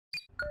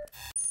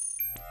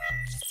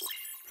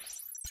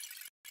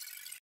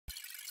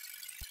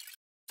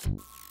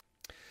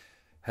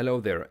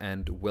Hello there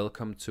and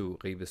welcome to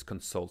Rives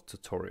Consult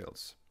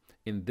tutorials.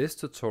 In this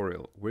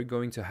tutorial, we're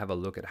going to have a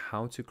look at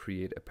how to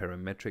create a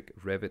parametric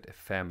Revit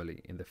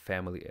family in the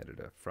family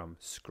editor from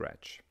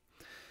scratch.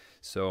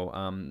 So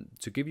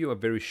to give you a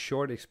very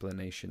short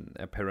explanation,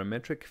 a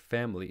parametric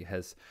family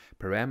has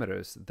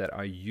parameters that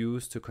are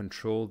used to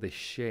control the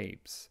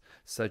shapes,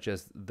 such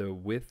as the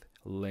width,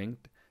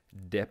 length,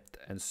 depth,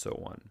 and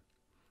so on.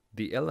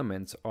 The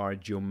elements are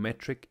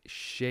geometric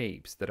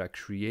shapes that are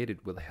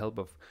created with the help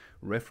of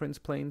reference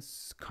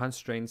planes,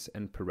 constraints,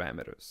 and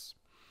parameters.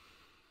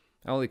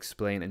 I'll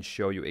explain and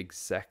show you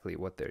exactly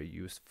what they're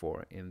used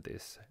for in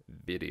this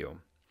video.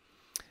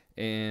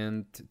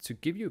 And to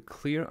give you a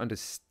clear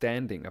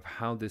understanding of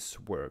how this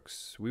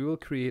works, we will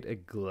create a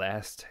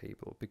glass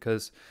table,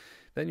 because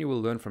then you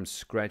will learn from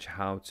scratch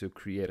how to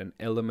create an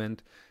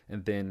element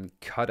and then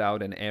cut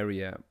out an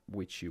area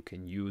which you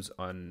can use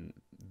on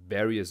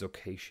various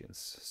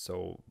occasions.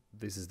 So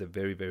this is the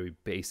very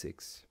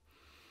basics.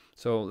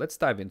 So let's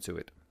dive into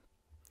it.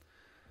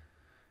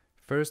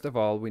 First of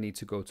all, we need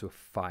to go to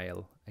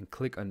File and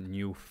click on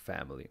New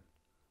Family.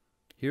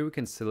 Here we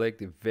can select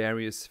the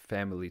various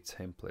family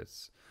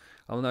templates.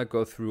 I'll not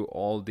go through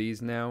all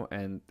these now,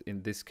 and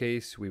in this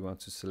case we want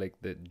to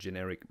select the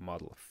generic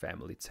model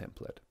family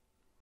template.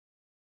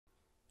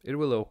 It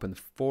will open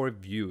 4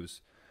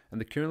 views, and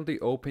the currently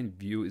open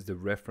view is the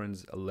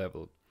reference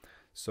level.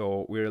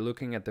 So we're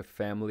looking at the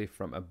family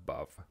from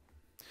above.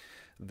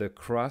 The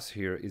cross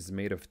here is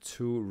made of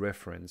 2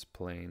 reference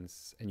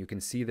planes, and you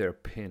can see they're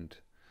pinned.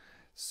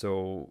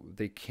 So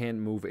they can't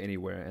move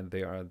anywhere, and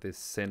they are the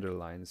center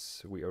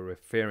lines we are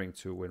referring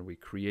to when we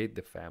create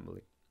the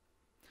family.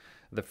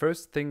 The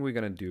first thing we're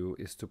going to do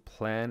is to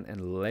plan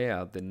and lay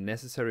out the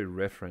necessary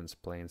reference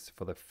planes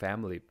for the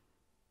family.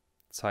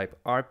 Type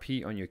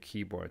RP on your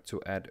keyboard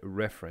to add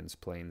reference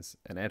planes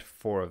and add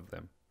 4 of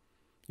them.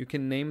 You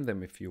can name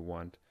them if you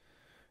want.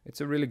 It's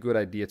a really good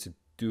idea to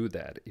do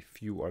that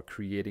if you are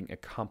creating a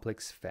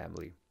complex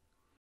family.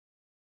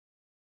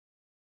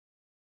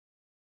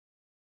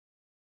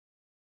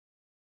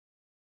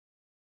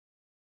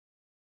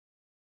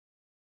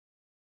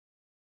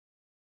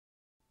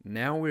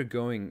 Now we're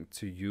going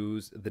to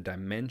use the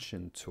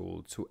dimension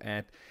tool to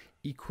add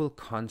equal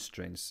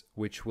constraints,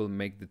 which will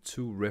make the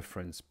 2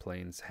 reference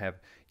planes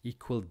have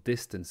equal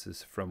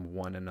distances from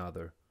one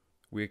another.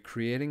 We're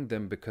creating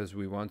them because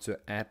we want to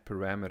add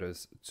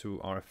parameters to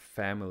our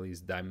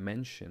family's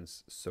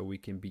dimensions, so we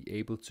can be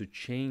able to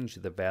change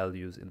the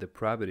values in the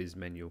properties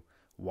menu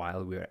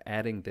while we are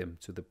adding them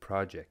to the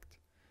project.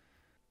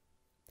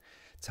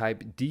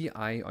 Type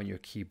DI on your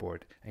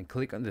keyboard and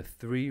click on the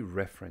 3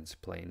 reference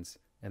planes,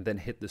 and then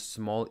hit the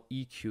small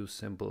EQ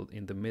symbol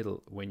in the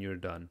middle when you're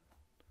done.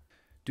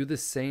 Do the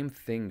same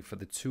thing for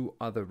the 2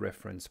 other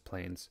reference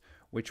planes,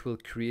 which will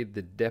create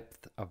the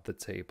depth of the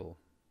table.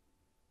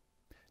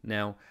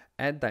 Now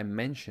add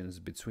dimensions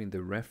between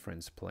the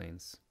reference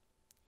planes.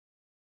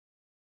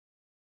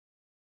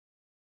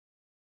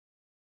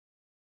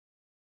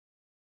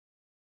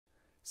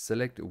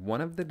 Select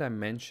one of the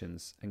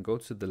dimensions and go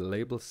to the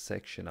label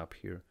section up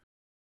here.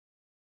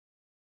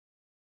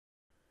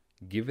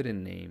 Give it a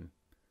name.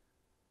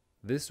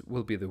 This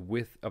will be the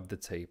width of the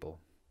table.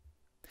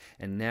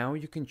 And now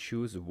you can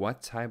choose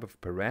what type of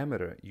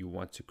parameter you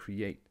want to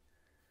create.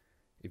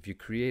 If you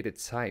create a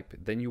type,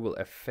 then you will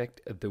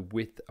affect the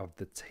width of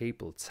the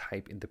table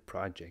type in the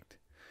project.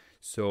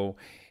 So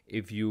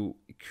if you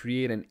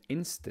create an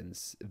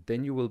instance,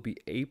 then you will be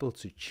able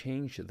to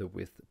change the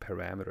width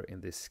parameter,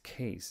 in this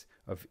case,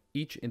 of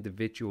each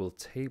individual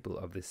table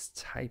of this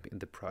type in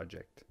the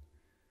project.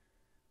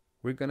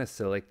 We're going to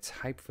select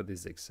type for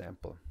this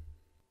example.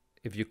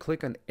 If you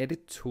click on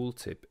Edit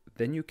Tooltip,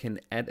 then you can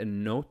add a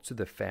note to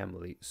the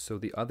family so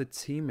the other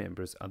team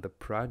members on the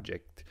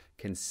project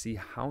can see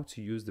how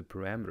to use the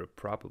parameter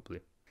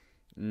properly.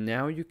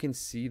 Now you can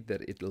see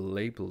that it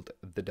labeled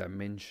the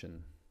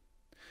dimension.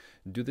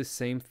 Do the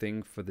same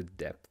thing for the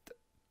depth.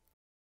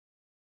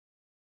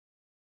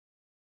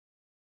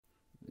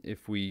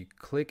 If we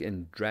click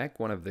and drag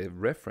one of the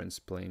reference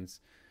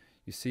planes,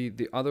 you see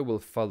the other will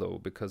follow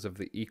because of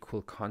the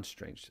equal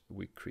constraints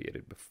we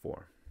created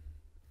before.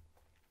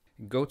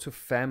 Go to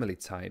Family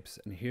Types,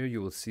 and here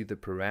you will see the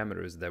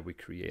parameters that we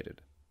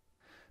created.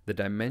 The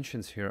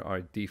dimensions here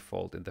are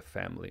default in the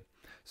family,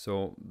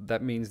 so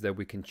that means that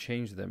we can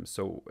change them.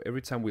 So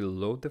every time we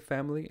load the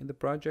family in the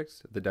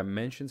projects, the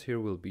dimensions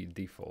here will be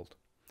default.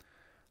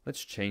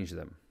 Let's change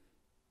them.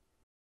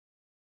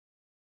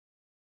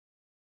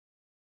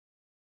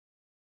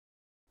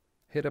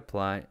 Hit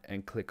Apply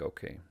and click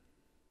OK.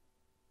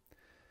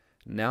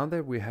 Now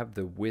that we have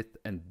the width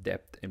and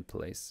depth in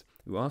place,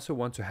 we also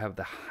want to have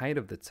the height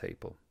of the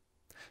table.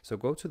 So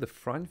go to the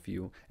front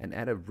view and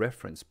add a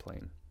reference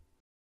plane.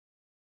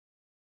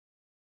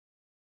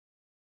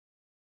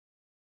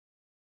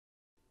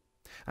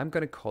 I'm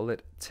going to call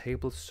it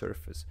Table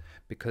Surface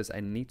because I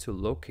need to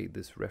locate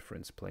this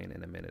reference plane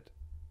in a minute.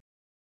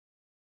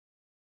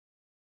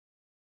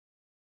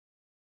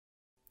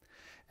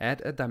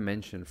 Add a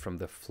dimension from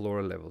the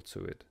floor level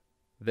to it.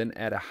 Then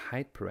add a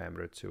height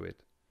parameter to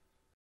it.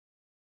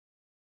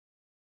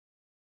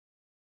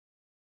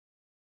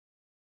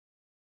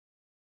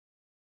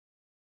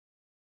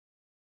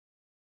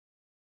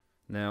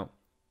 Now,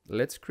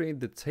 let's create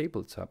the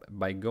tabletop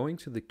by going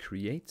to the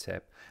Create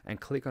tab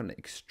and click on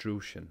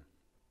Extrusion.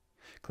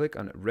 Click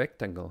on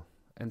Rectangle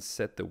and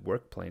set the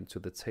work plane to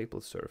the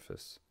table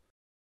surface.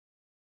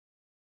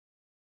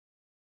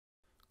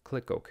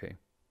 Click OK.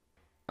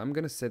 I'm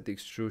going to set the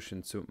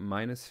extrusion to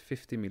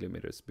 -50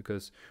 millimeters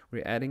because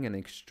we're adding an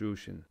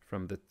extrusion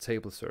from the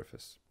table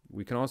surface.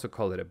 We can also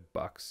call it a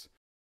box.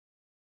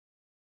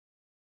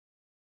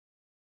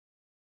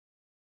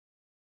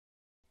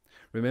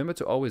 Remember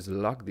to always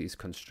lock these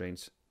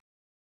constraints.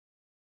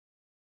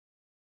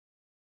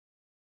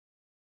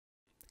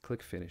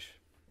 Click Finish.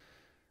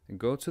 And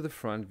go to the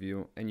front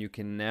view, and you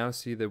can now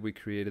see that we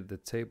created the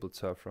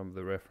tabletop from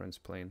the reference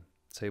plane,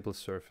 table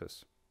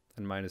surface,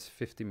 and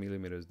 -50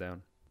 millimeters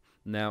down.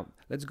 Now,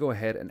 let's go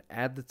ahead and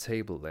add the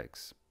table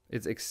legs.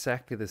 It's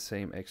exactly the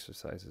same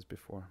exercise as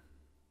before.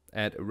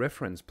 Add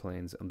reference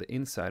planes on the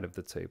inside of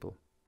the table.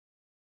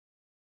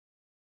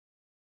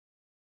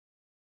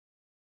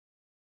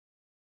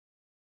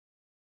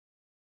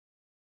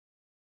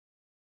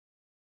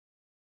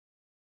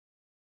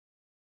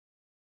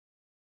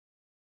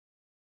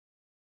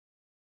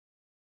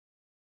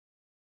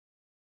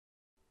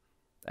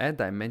 Add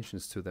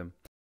dimensions to them.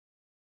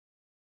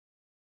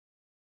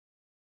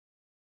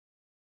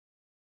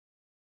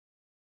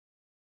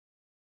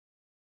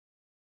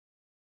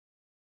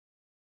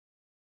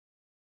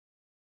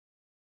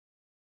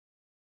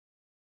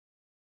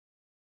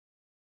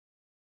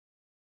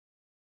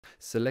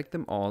 Select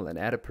them all and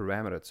add a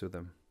parameter to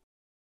them.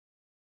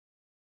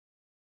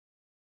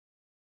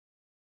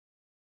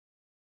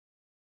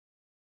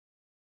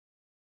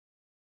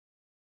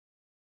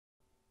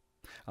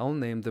 I'll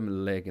name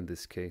them leg in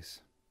this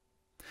case,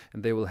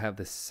 and they will have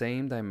the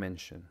same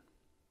dimension.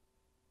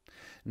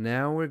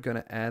 Now we're going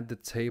to add the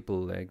table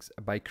legs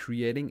by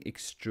creating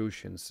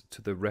extrusions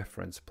to the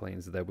reference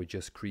planes that we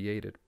just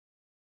created.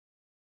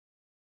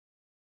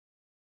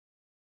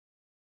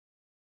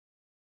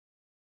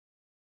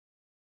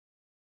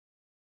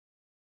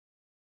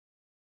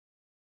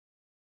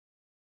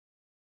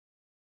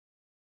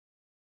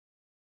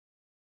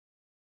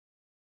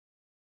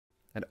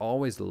 And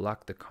always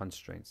lock the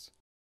constraints.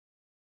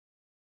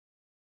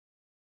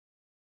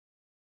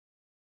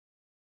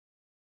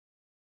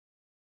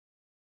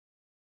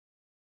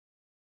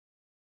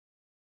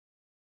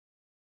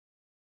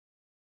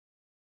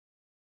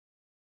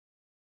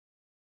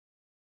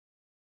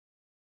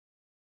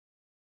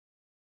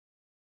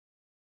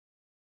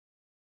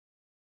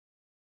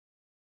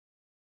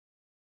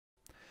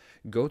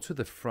 Go to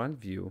the front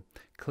view,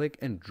 click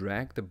and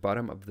drag the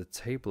bottom of the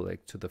table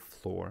leg to the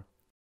floor.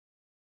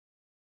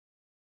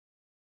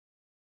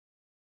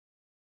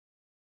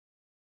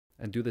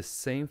 And do the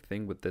same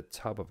thing with the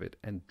top of it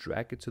and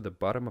drag it to the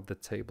bottom of the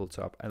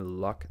tabletop and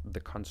lock the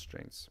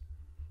constraints.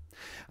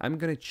 I'm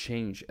going to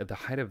change the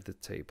height of the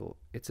table.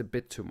 It's a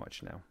bit too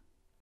much now.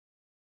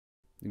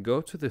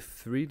 Go to the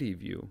 3D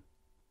view.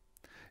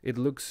 It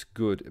looks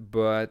good,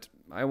 but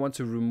I want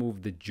to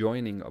remove the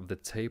joining of the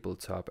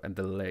tabletop and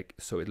the leg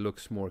so it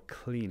looks more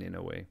clean in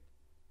a way.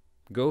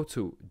 Go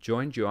to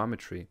Join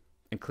Geometry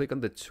and click on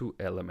the two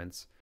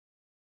elements.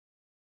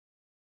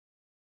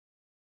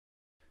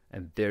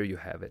 And there you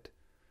have it.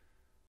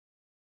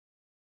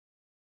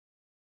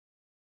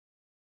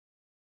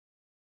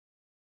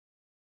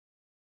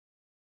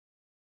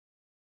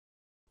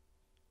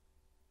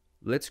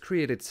 Let's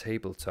create a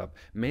tabletop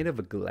made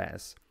of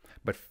glass,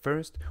 but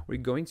first we're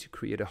going to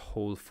create a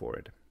hole for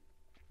it.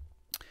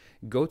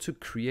 Go to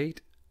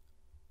Create,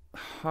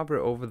 hover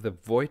over the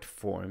void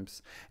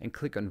forms and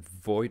click on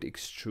Void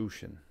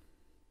Extrusion.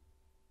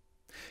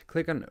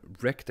 Click on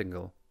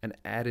Rectangle and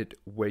add it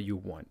where you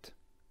want.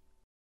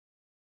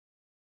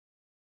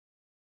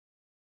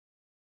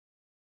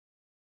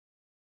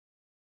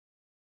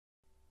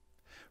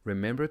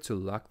 Remember to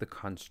lock the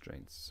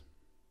constraints.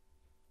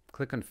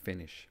 Click on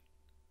Finish.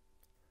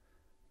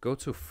 Go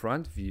to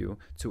Front View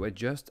to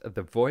adjust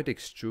the void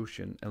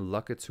extrusion and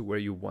lock it to where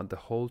you want the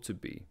hole to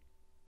be.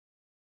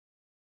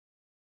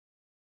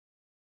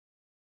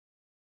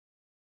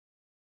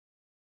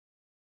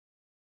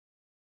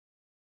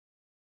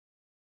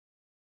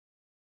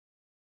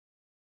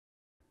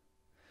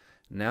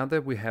 Now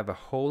that we have a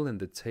hole in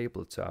the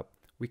tabletop,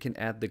 we can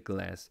add the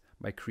glass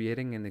by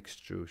creating an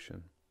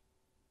extrusion.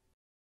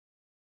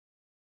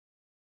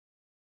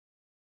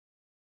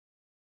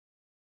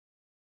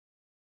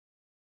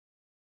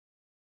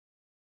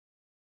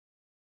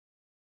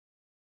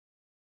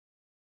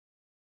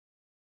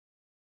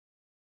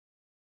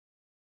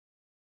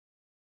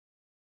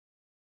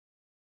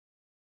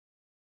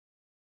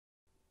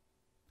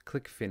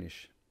 Click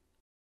Finish.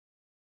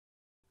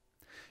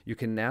 You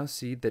can now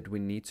see that we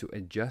need to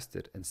adjust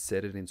it and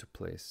set it into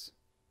place.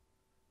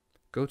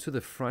 Go to the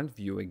front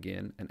view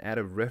again and add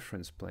a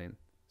reference plane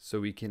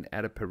so we can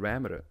add a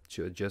parameter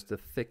to adjust the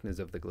thickness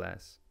of the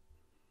glass.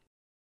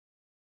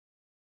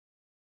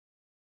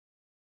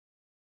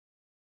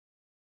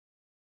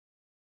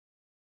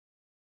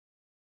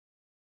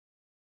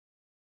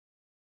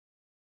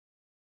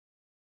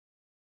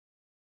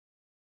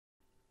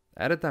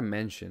 Add a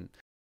dimension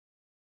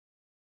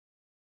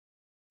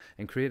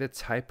and create a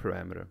type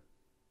parameter.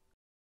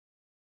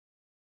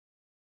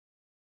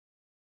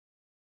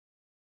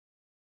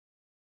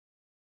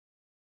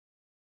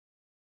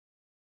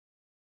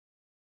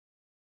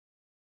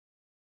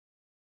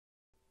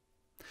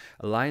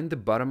 Align the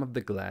bottom of the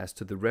glass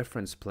to the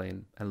reference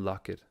plane and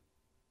lock it.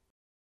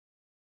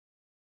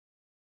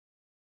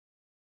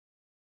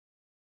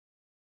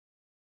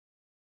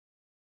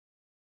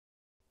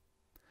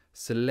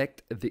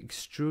 Select the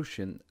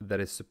extrusion that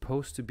is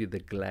supposed to be the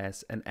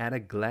glass and add a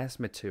glass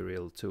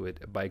material to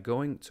it by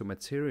going to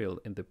Material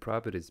in the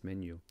Properties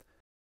menu.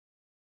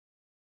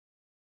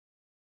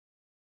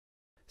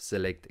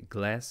 Select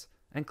Glass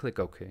and click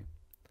OK.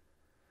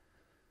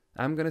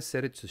 I'm going to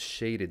set it to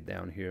shaded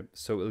down here,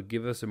 so it'll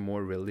give us a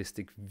more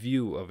realistic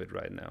view of it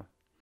right now.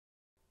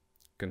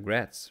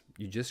 Congrats!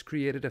 You just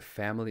created a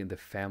family in the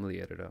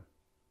Family editor.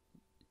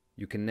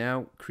 You can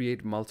now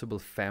create multiple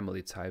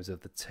family types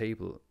of the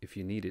table if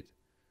you need it.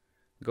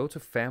 Go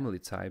to Family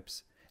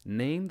Types,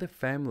 name the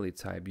family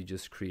type you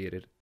just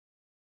created,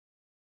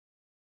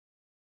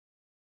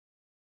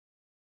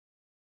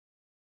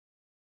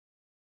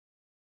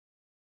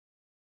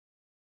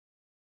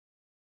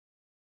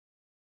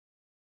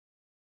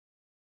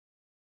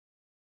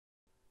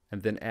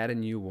 and then add a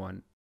new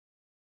one.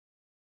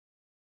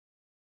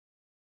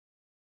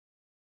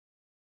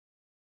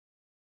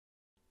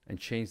 And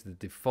change the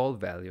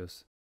default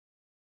values.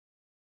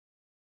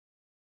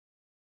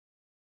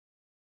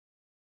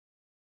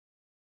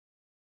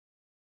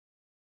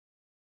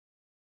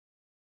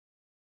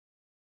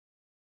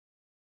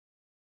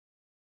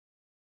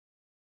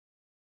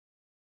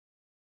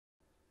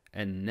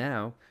 And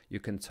now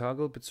you can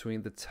toggle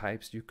between the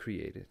types you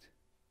created.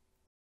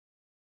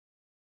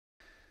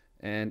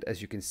 And as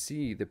you can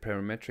see, the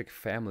parametric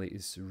family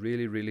is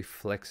really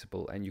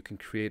flexible, and you can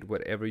create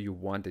whatever you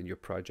want in your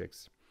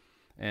projects.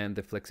 And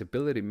the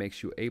flexibility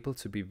makes you able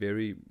to be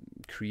very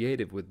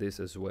creative with this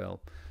as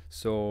well.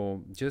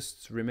 So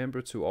just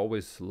remember to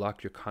always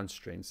lock your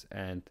constraints,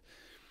 and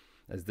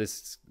as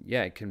this,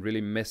 it can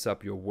really mess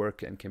up your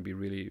work and can be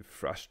really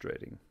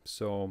frustrating.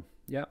 So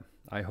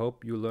I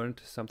hope you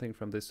learned something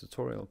from this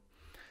tutorial.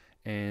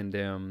 And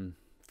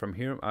from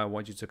here, I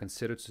want you to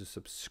consider to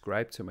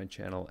subscribe to my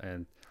channel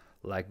and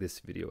like this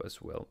video as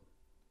well.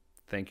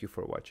 Thank you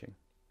for watching.